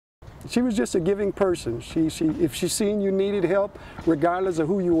she was just a giving person. If she seen you needed help, regardless of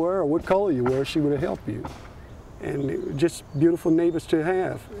who you were or what color you were, she would have helped you. And just beautiful neighbors to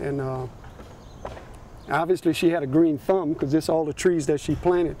have. And obviously she had a green thumb because this all the trees that she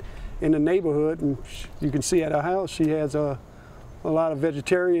planted in the neighborhood, and you can see at her house she has a lot of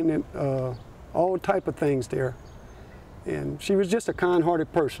vegetarian and all type of things there. And she was just a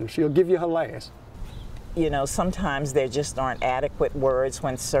kind-hearted person. She'll give you her last. You know, sometimes there just aren't adequate words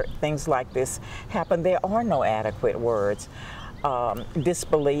when certain things like this happen. There are no adequate words.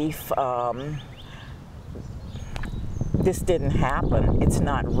 Disbelief, this didn't happen, it's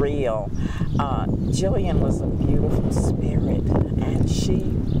not real. Jillian was a beautiful spirit, and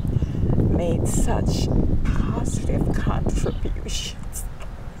she made such positive contributions.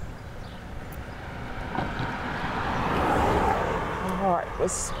 Her heart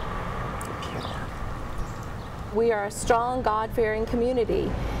was pure. We are a strong, God-fearing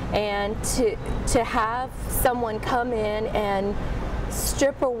community, and to have someone come in and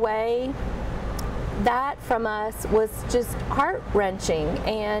strip away that from us was just heart-wrenching.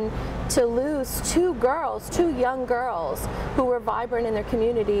 And to lose two young girls who were vibrant in their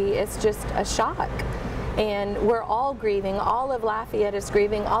community is just a shock. And we're all grieving. All of Lafayette is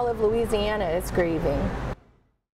grieving. All of Louisiana is grieving.